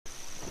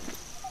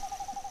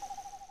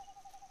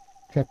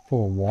check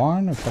for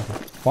one if I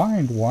can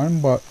find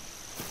one, but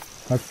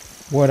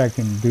what I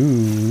can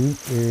do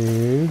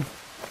is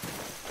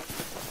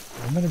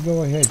I'm gonna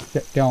go ahead and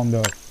set down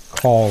the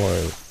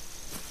collar.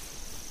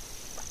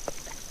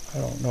 I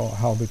don't know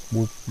how this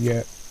works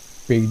yet,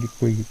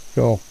 basically.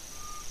 So,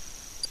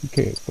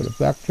 okay, for the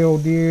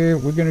black-tailed deer,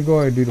 we're gonna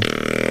go ahead and do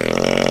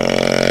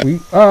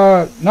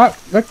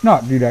let's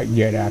not do that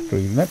yet.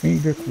 Actually, let me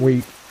just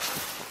wait.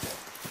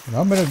 And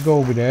I'm gonna go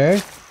over there.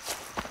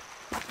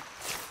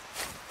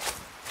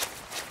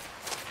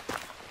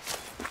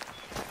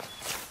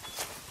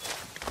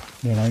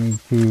 Then I need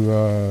to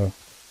go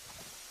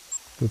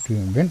to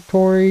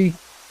inventory,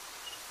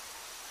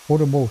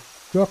 portable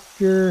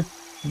structure.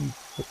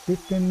 Put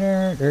this in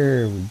there.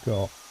 There we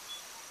go.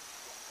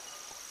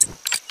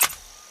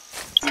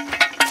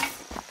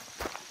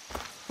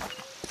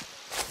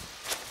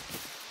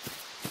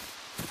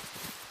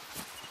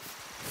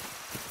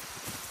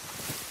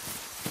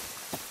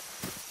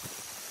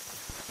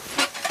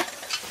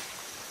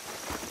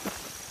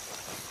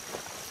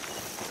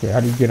 Okay,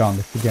 how do you get on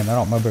this again? I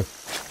don't remember.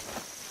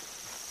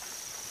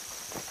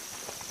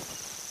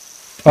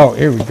 Oh,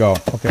 here we go.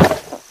 Okay.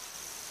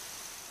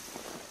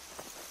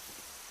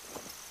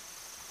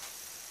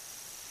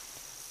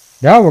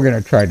 Now we're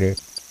gonna try this.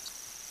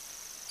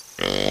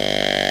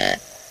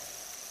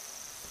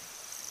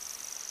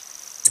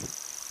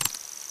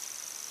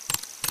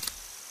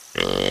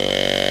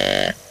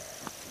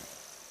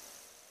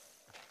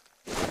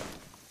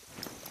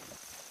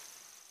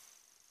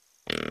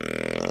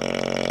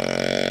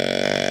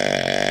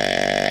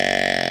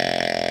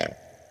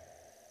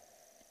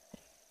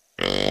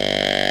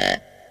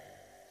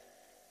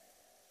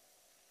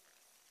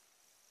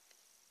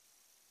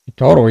 It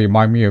totally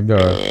remind me of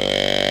the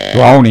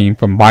drowning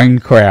from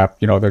Minecraft.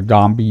 You know, the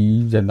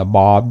zombies and the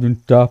mobs and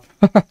stuff.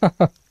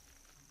 I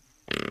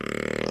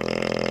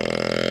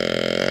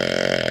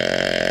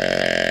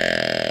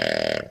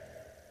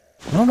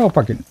don't know if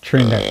I can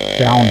turn that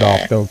sound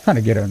off though. It's kind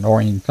of get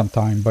annoying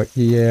sometimes, but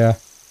yeah.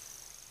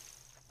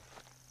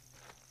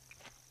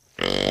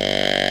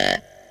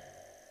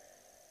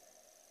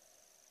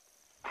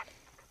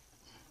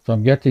 So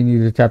I'm guessing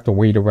you just have to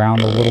wait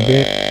around a little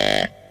bit.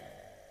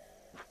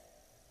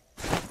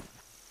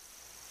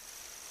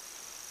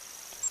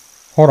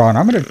 Hold on,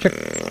 I'm gonna check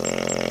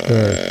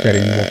the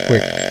setting real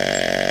quick.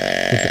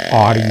 This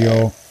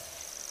audio.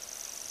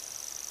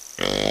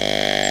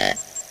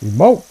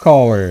 Remote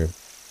collar.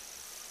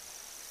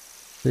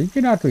 So you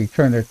can actually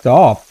turn this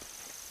off.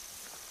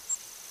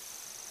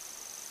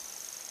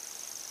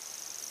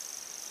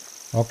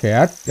 Okay,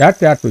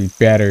 that's actually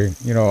better.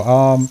 You know,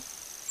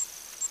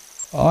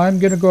 I'm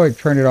gonna go ahead and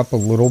turn it up a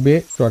little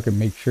bit so I can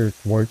make sure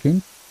it's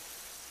working.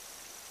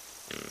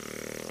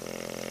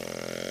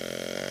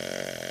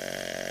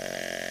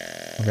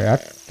 Okay,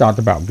 that sounds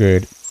about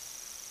good.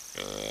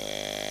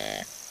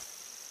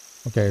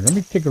 Okay, let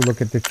me take a look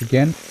at this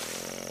again.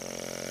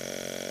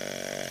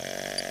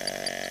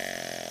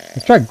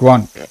 Let's try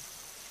grunt.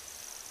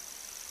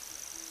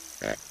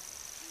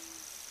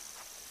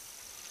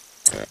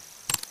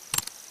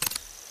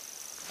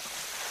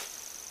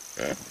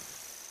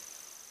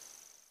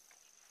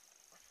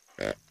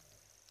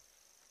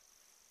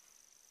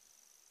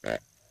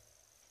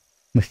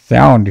 The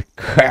sound just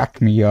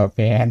cracked me up,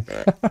 man.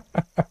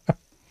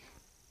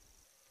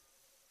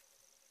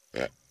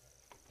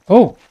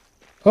 Oh,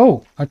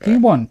 I see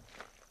one.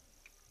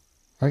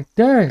 Right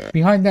there,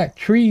 behind that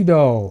tree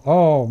though.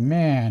 Oh,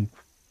 man.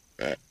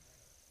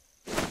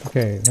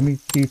 Okay, let me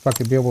see if I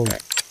can be able to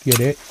get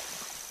it.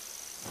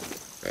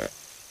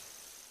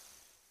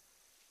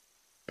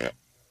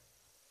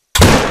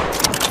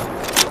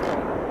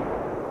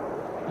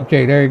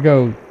 Okay, there you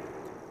go.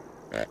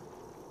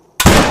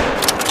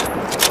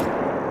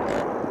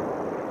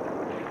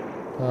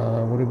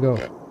 Where'd it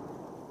go?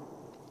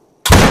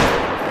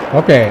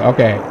 Okay.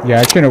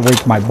 Yeah, I shouldn't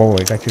waste my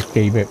bullets. I just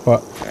gave it,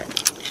 but...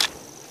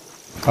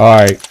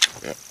 Alright.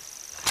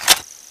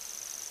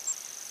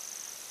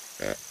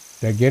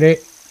 Did I get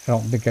it? I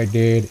don't think I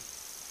did.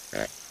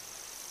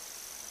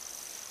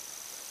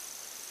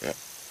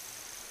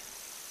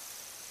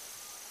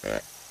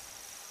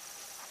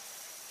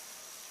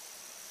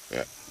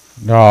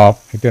 No,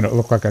 it didn't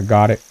look like I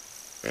got it.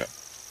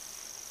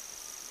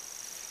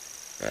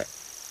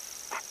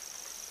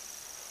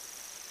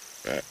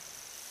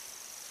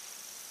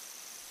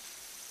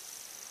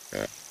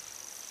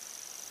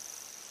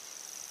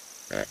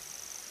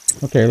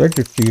 Okay, let's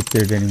just see if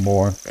there's any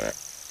more.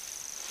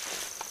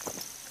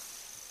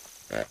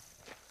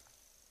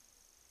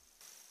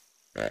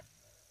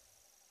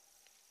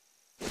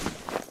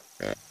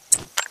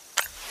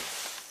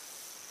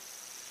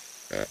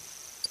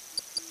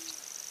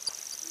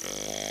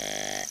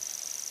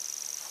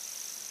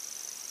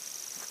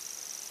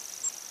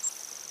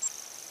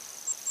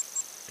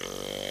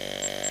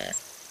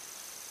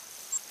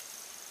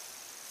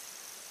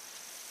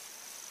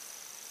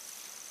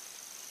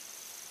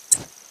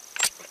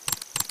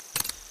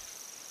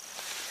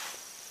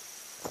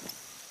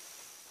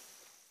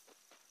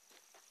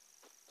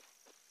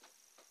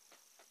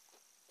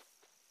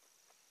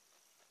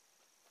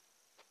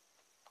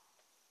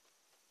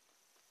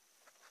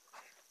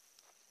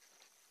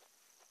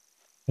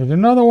 There's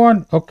another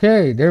one.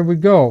 Okay, there we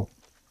go.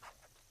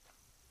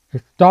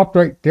 It stopped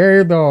right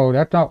there, though.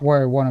 That's not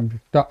where I want him to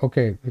stop.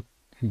 Okay,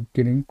 he's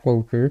getting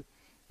closer.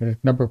 And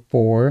it's number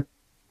 4.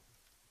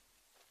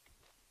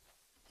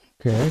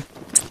 Okay,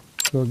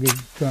 go get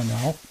his gun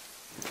out.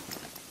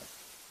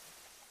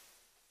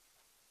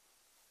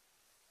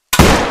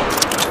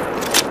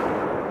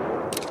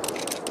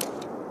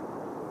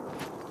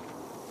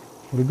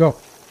 Where'd he go?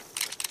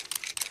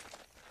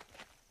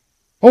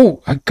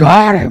 Oh, I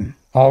got him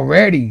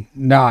already.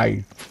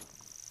 Nice.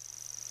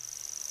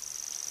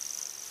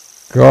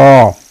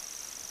 Go.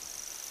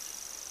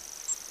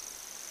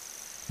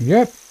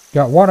 Yep,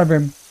 got one of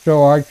him.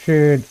 So I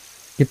should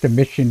get the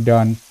mission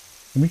done.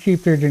 Let me see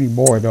if there's any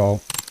more,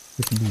 though,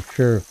 just to be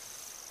sure.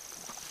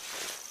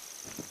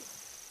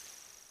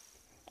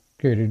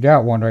 Okay, there's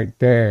that one right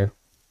there.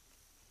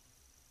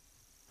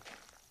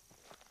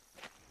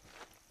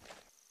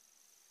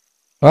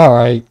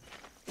 Alright,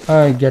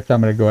 I guess I'm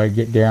gonna go ahead and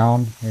get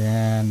down.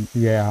 And,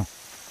 yeah.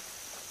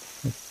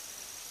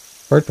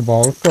 First of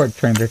all, let's go ahead and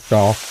turn this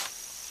off.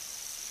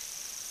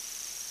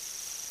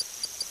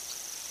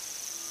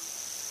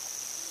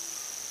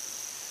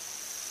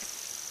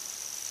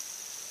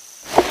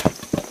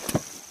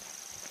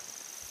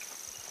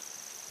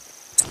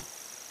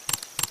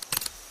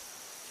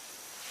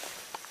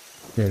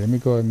 Okay, let me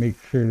go ahead and make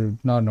sure there's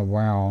none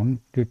around,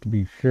 just to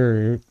be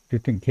sure,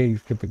 just in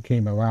case if it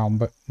came around,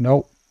 but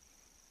nope.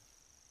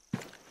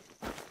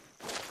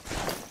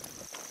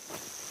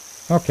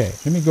 Okay,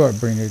 let me go ahead and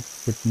bring it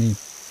with me.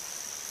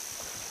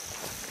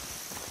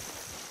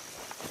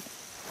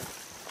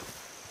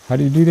 How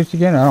do you do this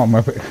again? I don't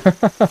remember.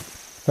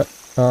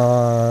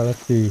 Let's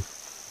see.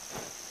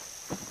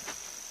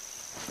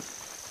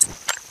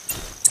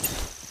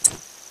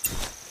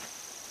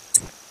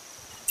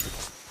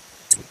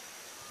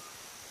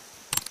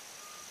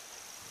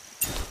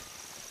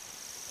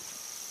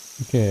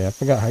 Okay, I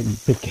forgot how you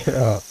pick it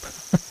up.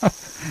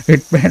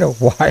 It's been a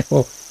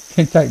while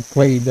since I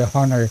played the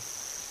Hunter.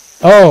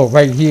 Oh,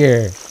 right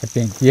here, I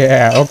think.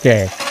 Yeah,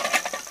 okay.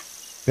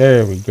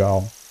 There we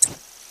go.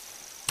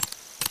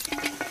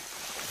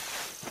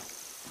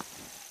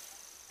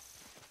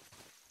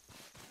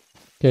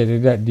 Okay,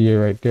 there's that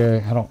deer right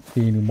there. I don't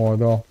see any more,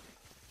 though.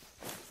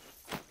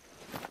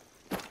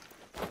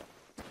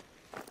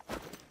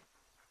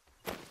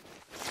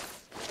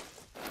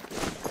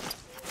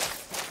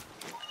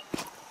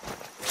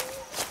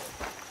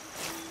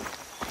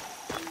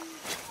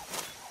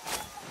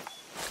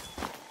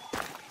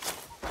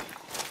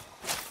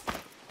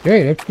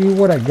 Hey, let's see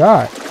what I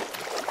got.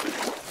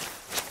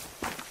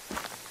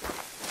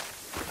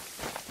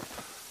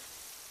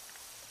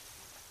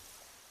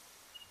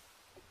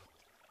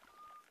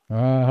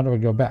 How do I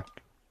go back?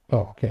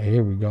 Oh, okay,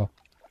 here we go.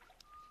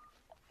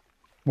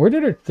 Where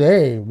did it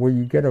say where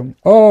you get them?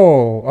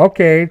 Oh,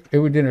 okay. It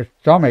was in a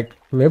stomach,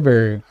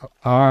 liver.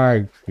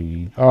 I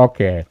see.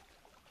 Okay.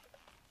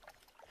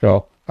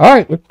 So,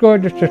 alright, let's go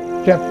ahead and just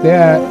accept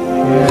that.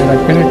 And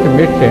I finished the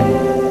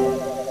mission.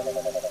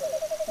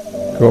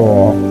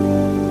 Cool.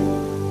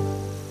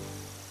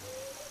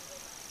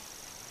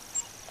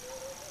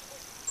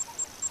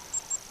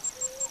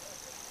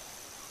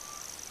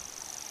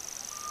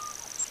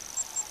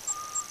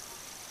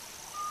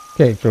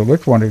 Okay, so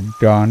this one is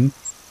done.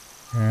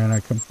 And I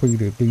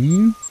completed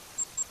these.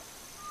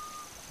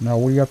 Now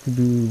what do you have to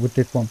do with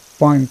this one?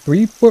 Find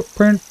 3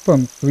 footprints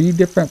from 3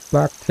 different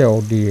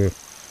black-tailed deer.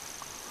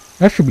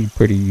 That should be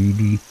pretty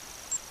easy.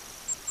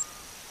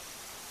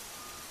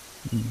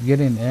 Get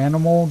an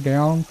animal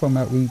down from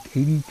at least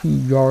 82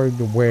 yards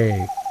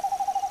away.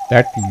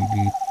 That's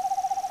easy.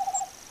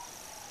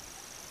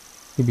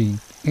 Could be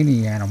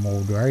any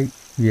animal, right?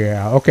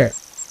 Yeah, okay.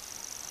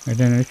 And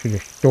then this is a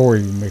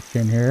story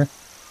mission here.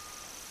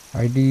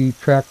 ID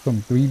track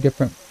from 3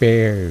 different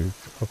bears.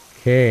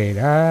 Okay,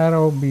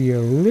 that'll be a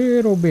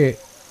little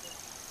bit...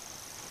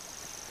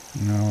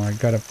 You know, I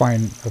gotta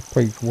find a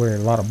place where a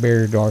lot of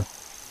bears are.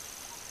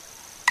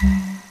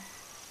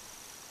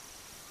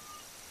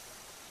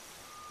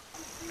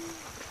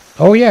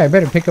 Oh yeah, I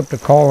better pick up the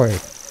collar.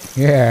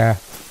 Yeah.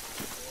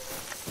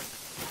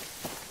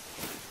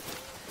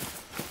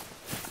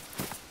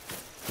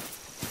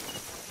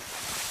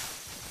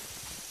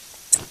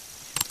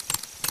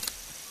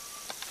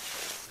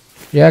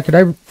 Yeah, cause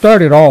I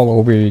started all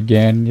over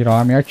again, you know,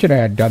 I mean, I should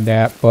have done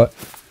that, but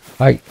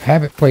I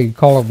haven't played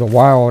Call of the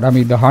Wild, I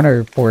mean, the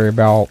Hunter for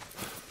about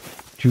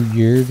 2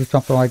 years or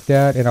something like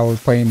that, and I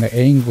was playing the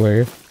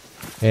Angler,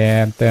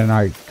 and then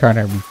I kind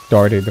of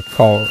restarted the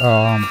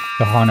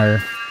the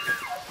Hunter.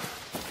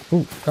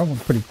 Ooh, that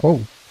one's pretty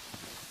close.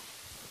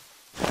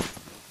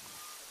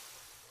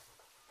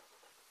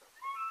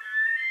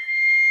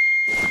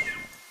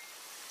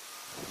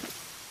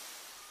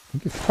 I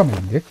think it's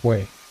coming this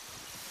way.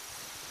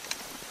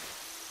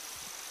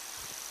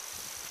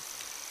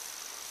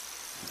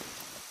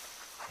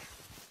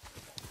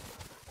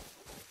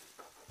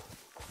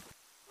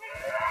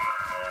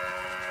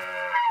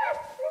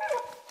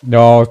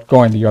 No, it's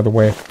going the other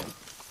way.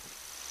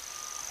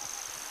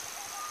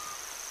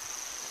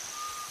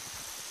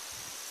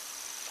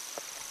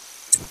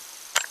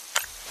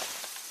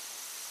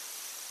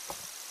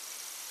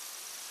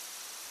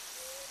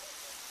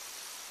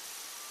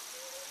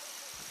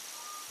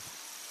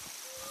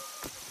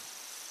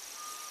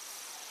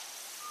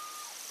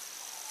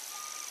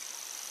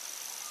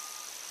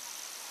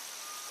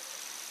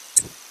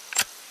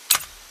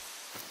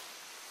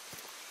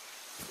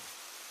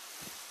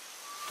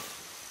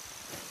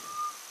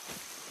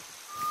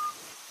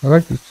 I'd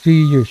like to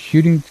see your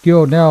shooting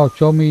skill now.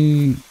 Show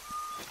me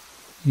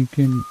you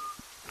can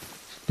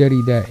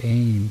steady that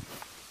aim.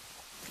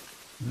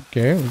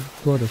 Okay,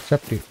 let's go to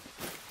septic.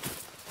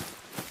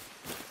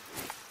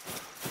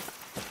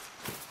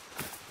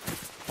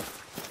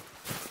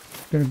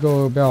 Gonna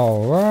go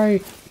about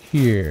right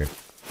here.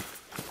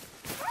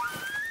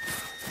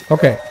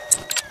 Okay.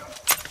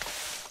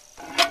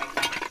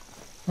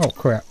 Oh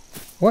crap.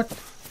 What?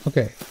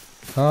 Okay.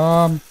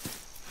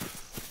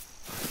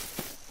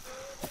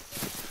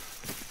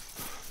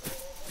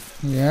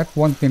 Yeah, that's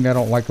one thing I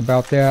don't like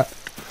about that.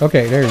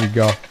 Okay, there we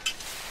go.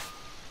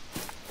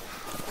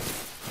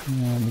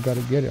 And we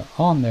gotta get it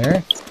on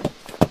there.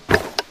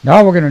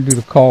 Now we're gonna do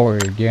the collar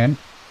again.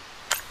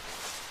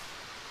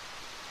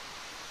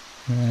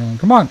 And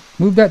come on,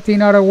 move that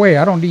thing out of the way.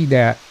 I don't need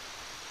that.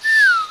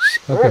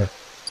 Okay.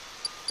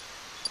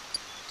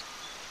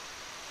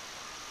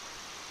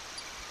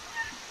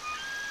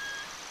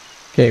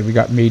 Okay, we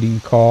got mating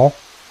call.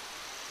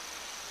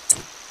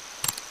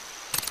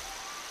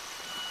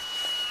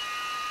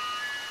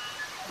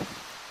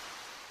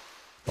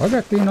 Why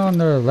that thing on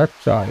the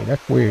left side?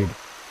 That's weird.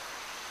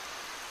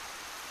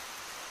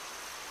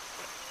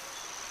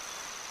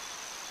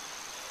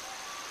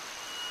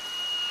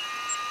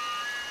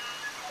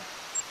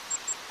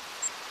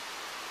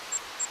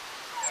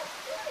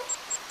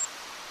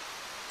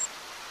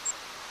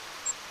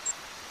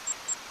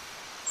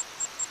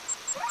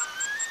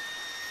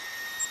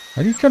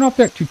 How do you turn off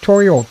that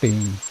tutorial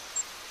thing?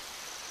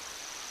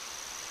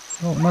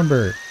 I don't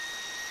remember.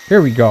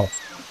 Here we go.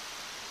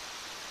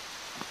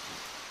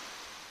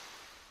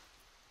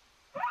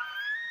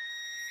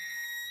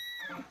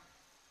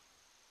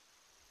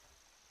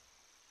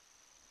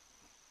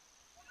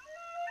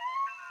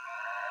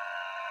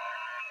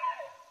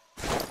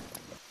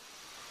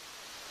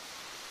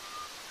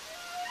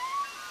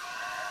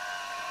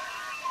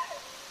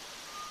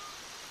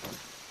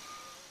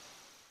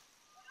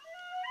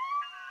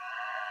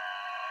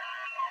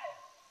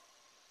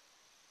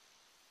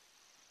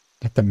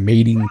 That's the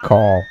mating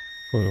call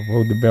for the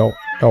load the belt.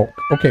 Oh,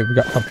 okay, we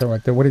got something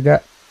right there. What is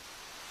that?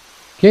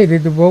 Okay,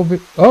 did the robot.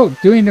 Oh,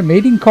 doing the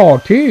mating call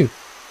too.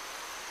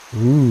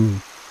 Ooh,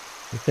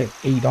 it said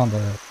 8 on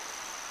the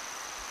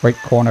right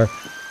corner.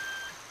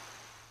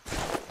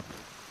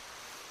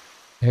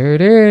 There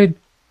it is.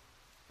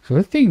 So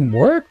this thing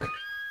work?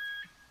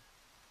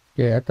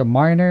 Yeah, that's a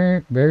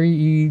miner. Very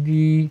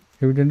easy.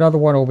 There's another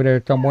one over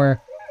there somewhere.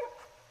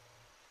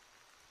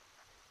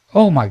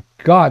 Oh my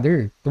god,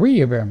 there's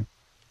 3 of them.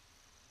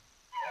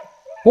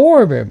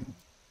 4 of them.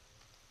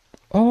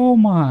 Oh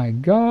my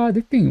god,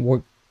 this thing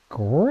worked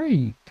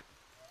great.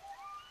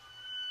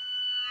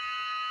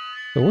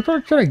 So which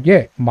one should I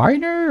get?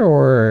 Miner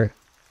or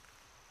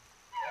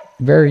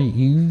very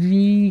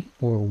easy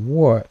or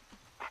what?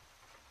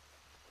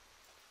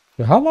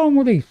 So how long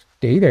will they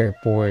stay there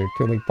for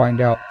until they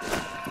find out?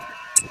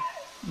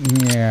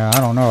 Yeah, I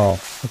don't know.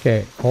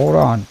 Okay, hold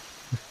on.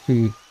 Let's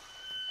see.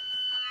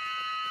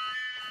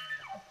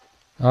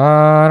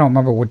 I don't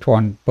remember which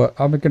one, but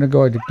I'm gonna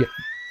go ahead and get.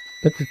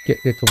 Let's just get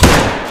this one.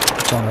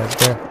 This one right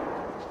there.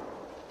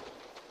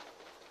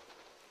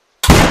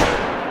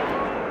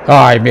 Oh,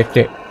 I missed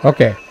it.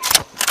 Okay.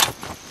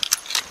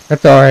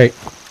 That's alright.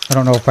 I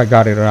don't know if I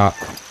got it or not.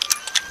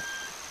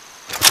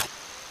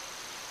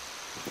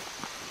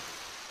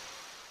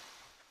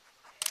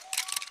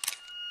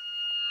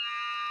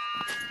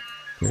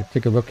 Okay,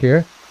 take a look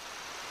here.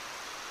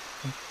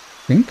 I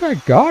think I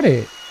got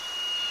it.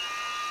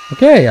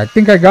 Okay, I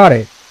think I got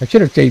it. I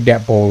should have saved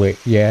that bullet.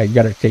 Yeah, you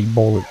gotta save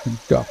bullets and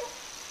stuff.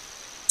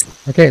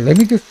 Okay, let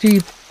me just see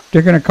if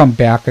they're gonna come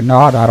back or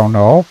not. I don't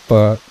know,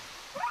 but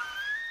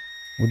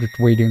we'll just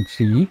wait and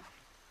see.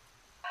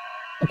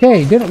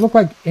 Okay, it didn't look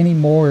like any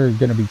more are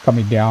gonna be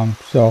coming down.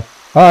 So,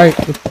 alright,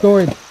 let's go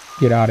ahead and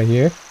get out of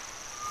here.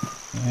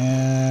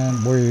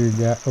 And where you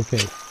got?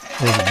 Okay,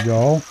 there we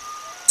go.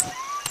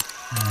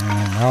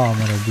 And now I'm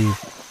gonna do.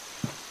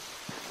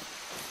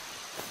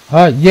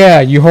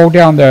 Yeah, you hold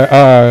down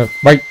the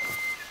right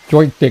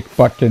joystick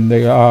button,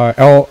 the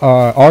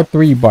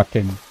R3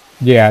 button.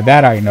 Yeah,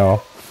 that I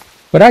know.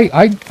 But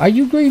I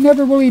usually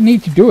never really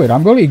need to do it.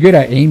 I'm really good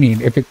at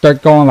aiming. If it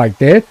starts going like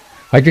this,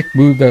 I just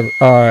move the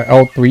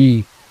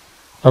L3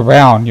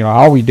 around. You know,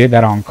 I always did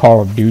that on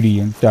Call of Duty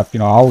and stuff. You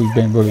know, I've always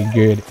been really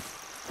good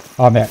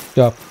on that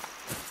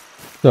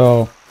stuff.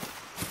 So,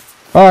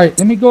 alright,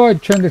 let me go ahead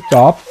and turn this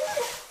off.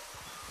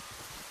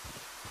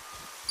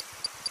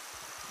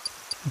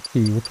 Let's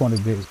see, which one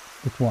is this?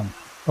 Which one?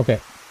 Okay.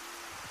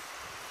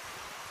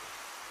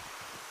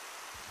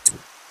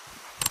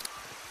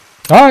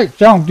 Alright,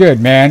 sounds good,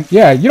 man.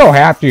 Yeah, you don't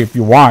have to if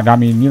you want. I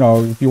mean, you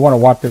know, if you want to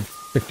watch a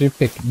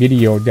specific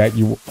video that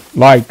you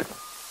like,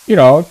 you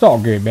know, it's all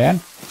good, man.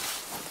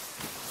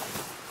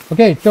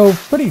 Okay, so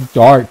pretty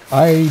dark.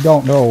 I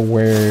don't know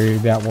where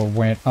that one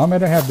went. I'm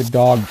going to have the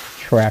dog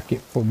track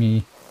it for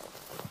me.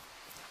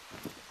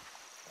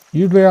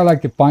 Usually I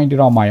like to find it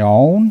on my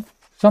own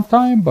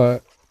sometime,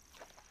 but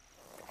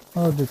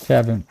I'll just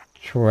have him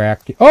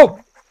track it.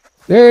 Oh!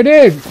 There it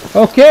is!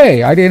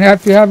 Okay, I didn't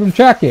have to have him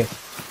track it.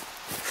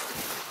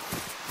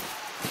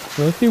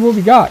 So let's see what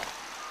we got.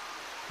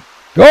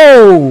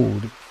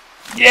 Gold!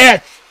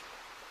 Yes!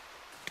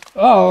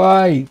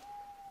 Alright.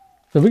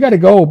 So we gotta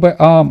go, but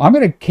I'm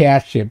gonna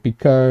cash it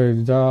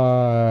because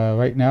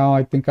right now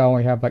I think I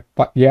only have like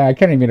yeah, I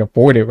can't even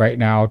afford it right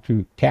now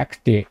to tax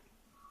it.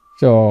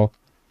 So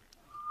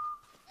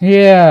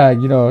yeah,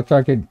 you know, so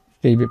I could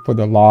save it for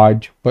the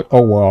lodge, but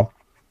oh well.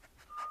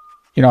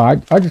 You know,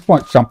 I just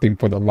want something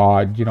for the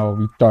lodge, you know,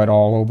 we start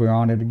all over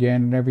on it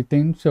again and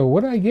everything. So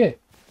what do I get?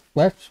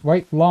 Left,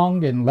 right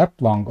lung, and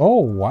left lung.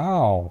 Oh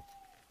wow.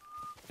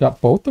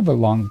 Got both of the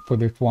lung for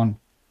this one.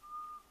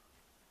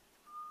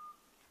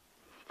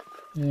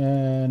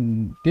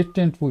 And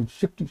distance was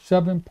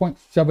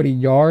 67.70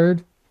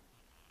 yards.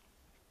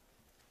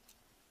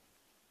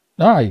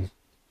 Nice.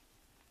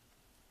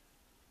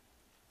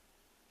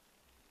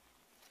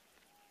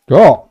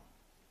 Go.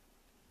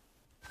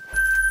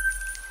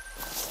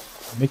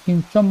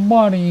 Making some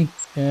money.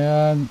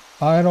 And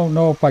I don't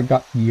know if I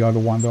got the other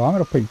one though. I'm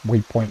going to put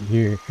waypoint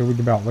here. It was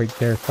about right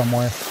there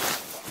somewhere.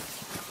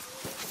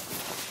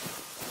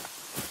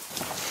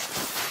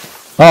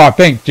 Oh,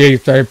 thanks,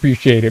 Jace. I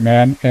appreciate it,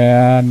 man.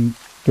 And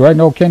do I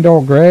know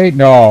Kendall Gray?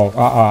 No.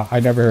 I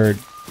never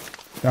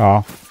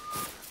heard.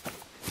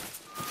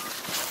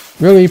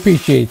 Really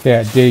appreciate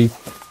that, Jace.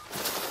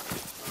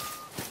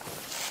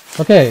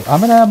 Okay, I'm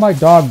gonna have my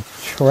dog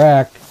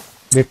track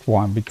this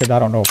one because I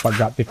don't know if I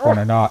got this one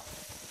or not.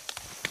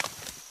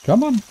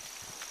 Come on.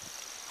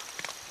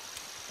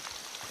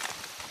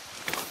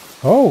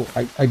 Oh,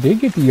 I did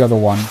get the other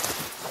one.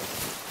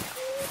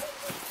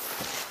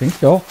 Think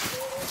so.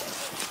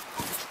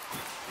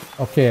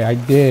 Okay, I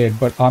did,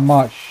 but I'm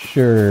not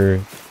sure.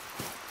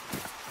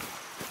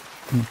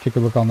 Let me take a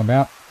look on the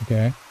map.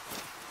 Okay.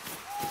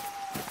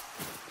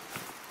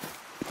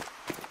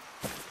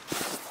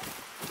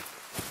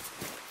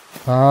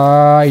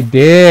 I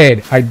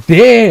did.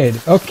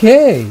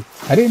 Okay.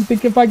 I didn't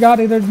think if I got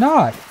it or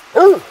not.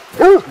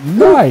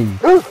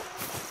 Nice.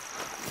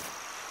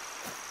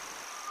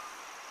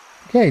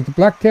 Okay, it's a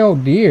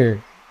black-tailed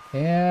deer.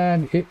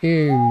 And it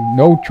is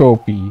no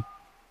trophy.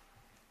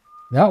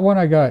 That one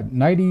I got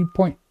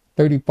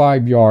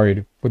 90.35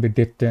 yard for the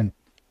distance.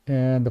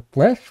 And the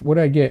flesh, what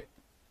did I get?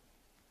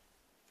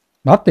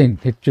 Nothing.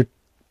 It's just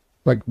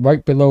like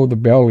right below the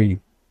belly.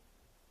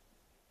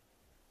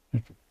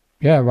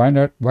 Yeah,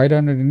 right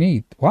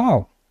underneath.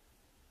 Wow.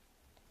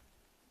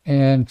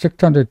 And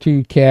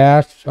 602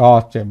 cash.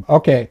 Awesome.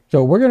 Okay,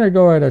 so we're going to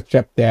go ahead and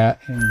accept that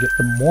and get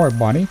some more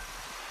money.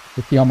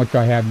 Let's see how much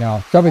I have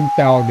now.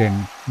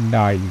 7,000.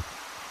 Nice.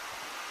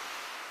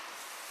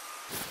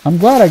 I'm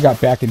glad I got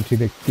back into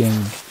this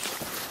game.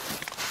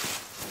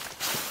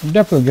 I'm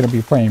definitely going to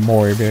be playing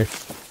more of this.